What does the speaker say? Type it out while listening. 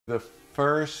The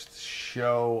first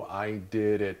show I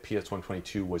did at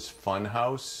PS122 was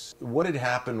Funhouse. What had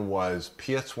happened was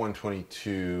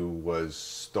PS122 was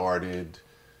started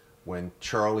when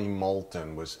Charlie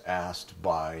Moulton was asked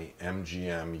by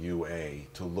MGM UA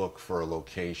to look for a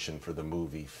location for the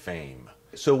movie Fame.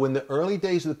 So in the early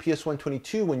days of the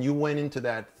PS122, when you went into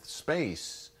that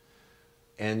space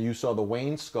and you saw the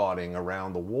wainscoting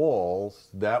around the walls,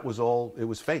 that was all, it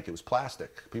was fake, it was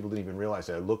plastic. People didn't even realize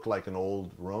that. It looked like an old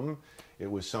room. It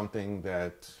was something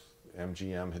that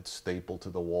MGM had stapled to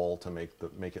the wall to make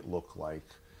it look like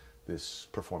this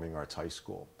performing arts high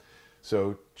school.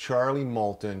 So Charlie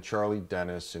Moulton, Charlie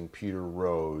Dennis, and Peter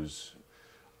Rose,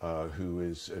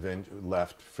 who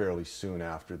left fairly soon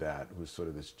after that, who was sort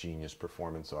of this genius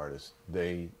performance artist,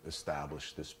 they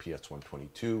established this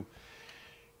PS122.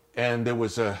 And we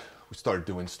started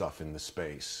doing stuff in the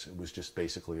space. It was just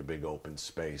basically a big open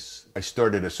space. I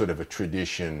started a sort of a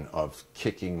tradition of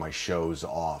kicking my shows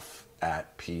off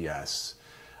at PS.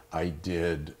 I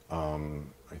did,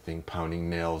 I think, Pounding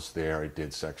Nails there. I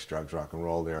did Sex, Drugs, Rock and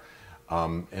Roll there.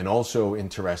 And also,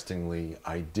 interestingly,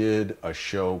 I did a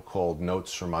show called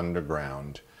Notes from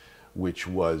Underground, which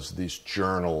was this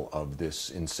journal of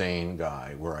this insane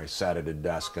guy where I sat at a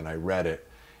desk and I read it.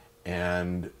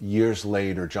 And years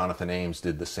later, Jonathan Ames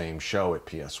did the same show at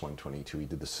PS122. He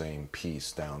did the same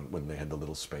piece down when they had the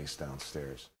little space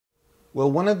downstairs.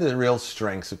 Well, one of the real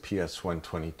strengths of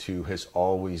PS122 has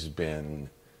always been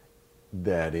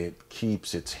that it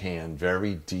keeps its hand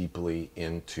very deeply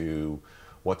into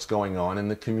what's going on in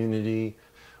the community.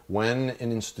 When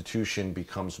an institution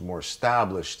becomes more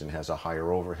established and has a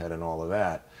higher overhead and all of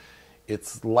that,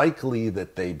 it's likely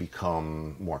that they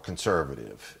become more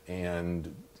conservative.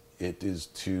 And it is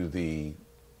to the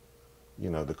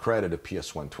credit of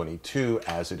PS122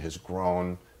 as it has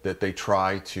grown that they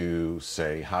try to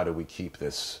say, how do we keep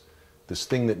this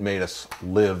thing that made us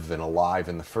live and alive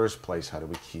in the first place, how do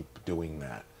we keep doing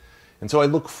that? And so I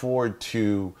look forward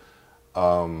to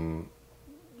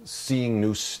seeing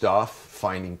new stuff,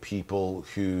 finding people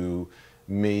who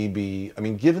maybe, I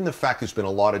mean, given the fact there's been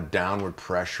a lot of downward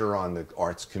pressure on the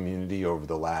arts community over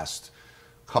the last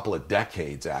couple of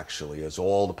decades, actually, as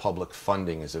all the public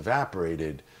funding has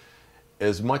evaporated,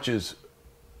 as much as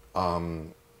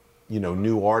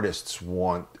new artists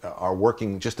are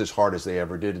working just as hard as they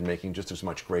ever did and making just as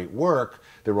much great work,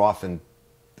 they're often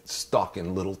stuck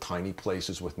in little tiny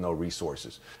places with no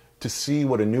resources. To see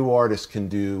what a new artist can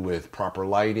do with proper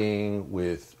lighting,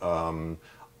 with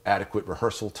adequate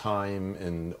rehearsal time,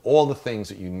 and all the things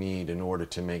that you need in order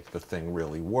to make the thing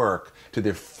really work to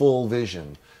their full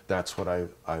vision, that's what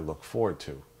I look forward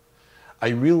to. I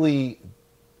really,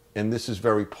 and this is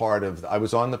very part of, I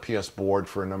was on the PS board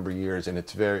for a number of years, and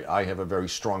I have a very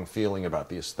strong feeling about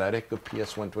the aesthetic of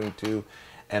PS122,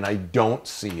 and I don't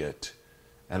see it,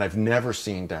 and I've never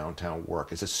seen downtown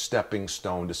work as a stepping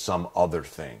stone to some other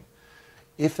thing.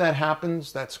 If that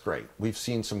happens, that's great. We've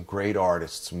seen some great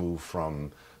artists move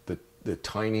from the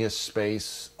tiniest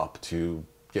space up to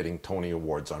getting Tony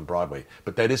Awards on Broadway.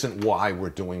 But that isn't why we're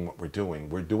doing what we're doing.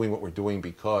 We're doing what we're doing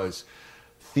because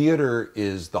theater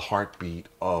is the heartbeat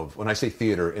of, when I say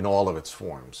theater in all of its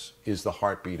forms, is the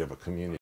heartbeat of a community.